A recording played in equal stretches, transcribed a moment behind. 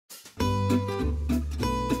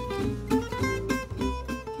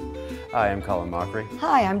Hi, I'm Colin Mochrie.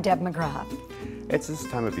 Hi, I'm Deb McGrath. It's this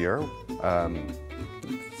time of year.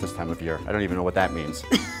 It's this time of year. I don't even know what that means.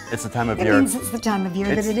 It's the time of year. It means it's the time of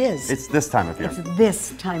year that it is. It's this time of year. It's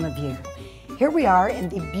this time of year. Here we are in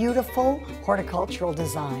the beautiful horticultural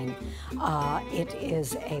design. It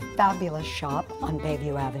is a fabulous shop on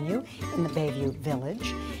Bayview Avenue in the Bayview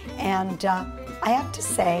Village. And I have to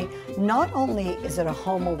say, not only is it a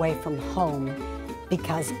home away from home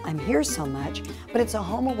because I'm here so much, but it's a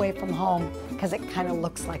home away from home because it kind of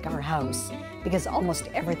looks like our house, because almost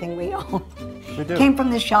everything we own came from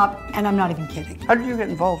this shop, and I'm not even kidding. How did you get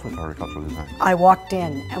involved with horticultural design? I walked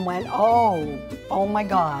in and went, oh my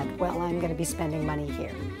God, well, I'm going to be spending money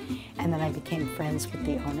here. And then I became friends with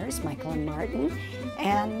the owners, Michael and Martin,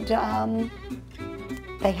 and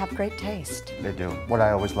they have great taste. They do. What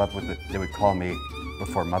I always loved was that they would call me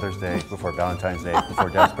before Mother's Day, before Valentine's Day, before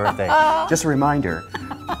Dad's birthday. Just a reminder,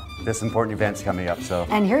 this important event's coming up, so.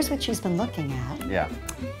 And here's what she's been looking at. Yeah,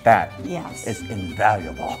 that yes. is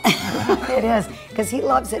invaluable. It is, because he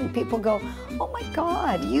loves it, and people go, oh my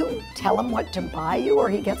God, you tell him what to buy you, or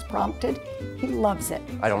he gets prompted. He loves it.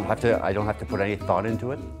 I don't have to put any thought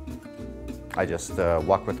into it. I just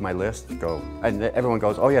walk with my list, go, and everyone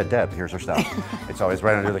goes, oh yeah, Deb, here's her stuff. It's always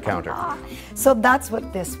right under the counter. So that's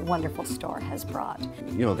what this wonderful store has brought.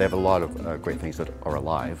 You know, they have a lot of great things that are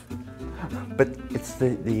alive, but it's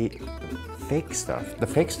the fake stuff. The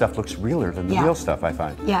fake stuff looks realer than the real stuff, I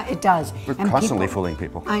find. Yeah, it does. We're constantly fooling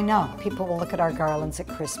people. I know. People will look at our garlands at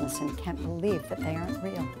Christmas and can't believe that they aren't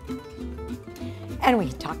real. And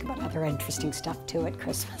we talk about other interesting stuff too at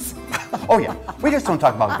Christmas. Oh yeah, we just don't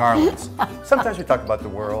talk about garlands. Sometimes we talk about the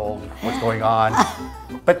world, what's going on,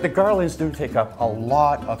 but the garlands do take up a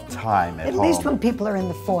lot of time at home. At least when people are in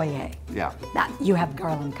the foyer. Yeah. That you have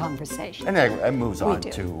garland conversation. And it moves on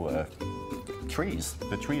to trees,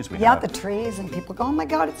 the trees we have. Yeah, the trees, and people go, oh my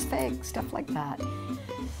God, it's fake, stuff like that.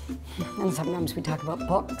 And sometimes we talk about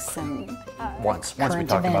books and Once we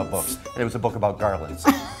talked about books, and it was a book about garlands.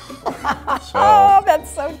 Oh,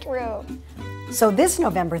 that's so true. So this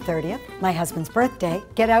November 30th, my husband's birthday,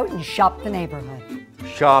 get out and shop the neighborhood.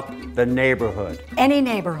 Shop the neighborhood. Any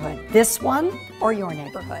neighborhood, this one or your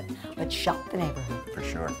neighborhood, but shop the neighborhood. For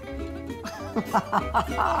sure.